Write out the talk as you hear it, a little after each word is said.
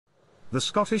The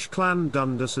Scottish Clan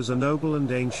Dundas is a noble and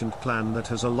ancient clan that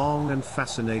has a long and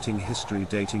fascinating history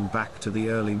dating back to the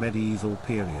early medieval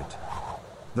period.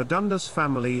 The Dundas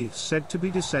family is said to be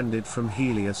descended from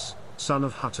Helias, son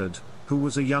of Hutred, who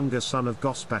was a younger son of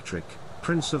Gospatrick,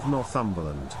 Prince of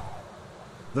Northumberland.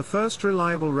 The first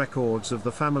reliable records of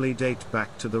the family date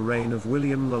back to the reign of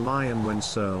William the Lion, when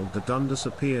Serle de Dundas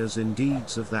appears in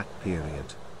deeds of that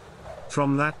period.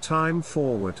 From that time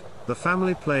forward, the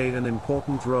family played an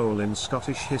important role in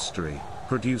Scottish history,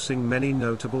 producing many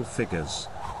notable figures.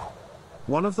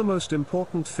 One of the most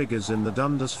important figures in the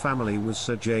Dundas family was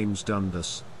Sir James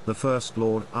Dundas, the first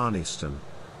Lord Arniston.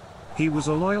 He was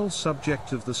a loyal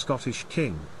subject of the Scottish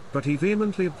king, but he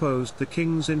vehemently opposed the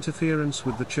king's interference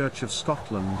with the Church of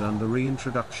Scotland and the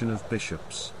reintroduction of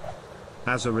bishops.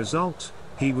 As a result,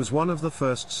 he was one of the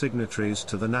first signatories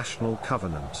to the National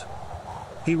Covenant.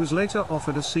 He was later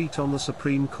offered a seat on the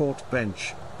Supreme Court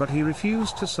bench, but he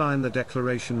refused to sign the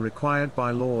declaration required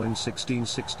by law in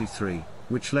 1663,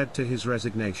 which led to his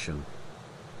resignation.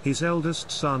 His eldest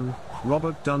son,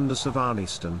 Robert Dundas of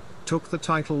Arniston, took the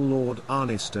title Lord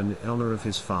Arniston in honour of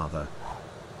his father.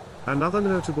 Another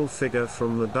notable figure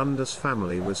from the Dundas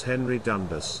family was Henry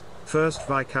Dundas, 1st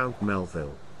Viscount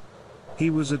Melville.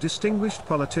 He was a distinguished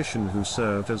politician who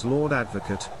served as Lord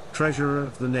Advocate, Treasurer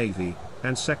of the Navy,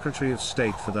 and Secretary of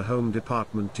State for the Home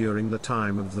Department during the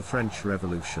time of the French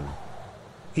Revolution.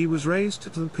 He was raised to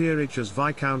the peerage as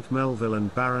Viscount Melville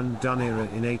and Baron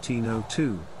Dunera in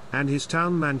 1802, and his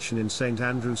town mansion in St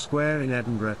Andrew Square in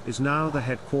Edinburgh is now the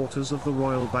headquarters of the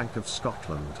Royal Bank of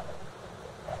Scotland.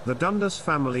 The Dundas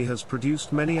family has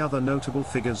produced many other notable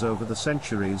figures over the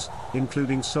centuries,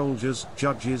 including soldiers,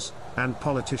 judges, and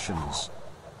politicians.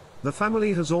 The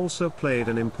family has also played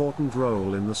an important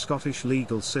role in the Scottish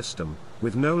legal system,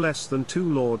 with no less than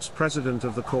 2 Lords President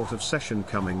of the Court of Session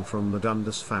coming from the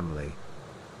Dundas family.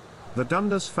 The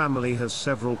Dundas family has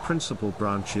several principal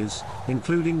branches,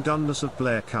 including Dundas of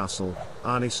Blair Castle,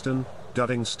 Arniston,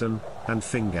 Duddingston, and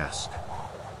Fingask.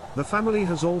 The family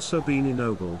has also been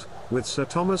ennobled, with Sir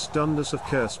Thomas Dundas of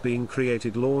Kerse being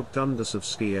created Lord Dundas of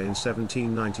Skia in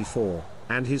 1794,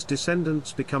 and his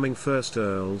descendants becoming first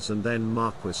Earls and then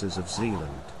Marquesses of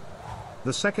Zealand.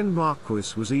 The second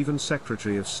Marquess was even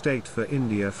Secretary of State for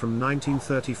India from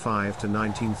 1935 to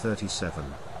 1937.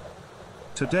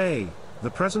 Today, the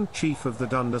present chief of the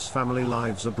Dundas family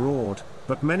lives abroad,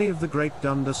 but many of the great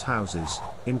Dundas houses,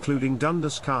 including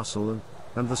Dundas Castle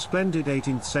and the splendid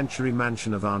 18th century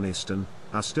mansion of Arniston,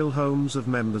 are still homes of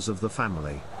members of the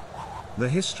family. The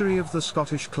history of the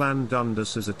Scottish Clan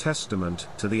Dundas is a testament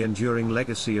to the enduring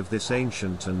legacy of this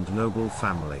ancient and noble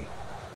family.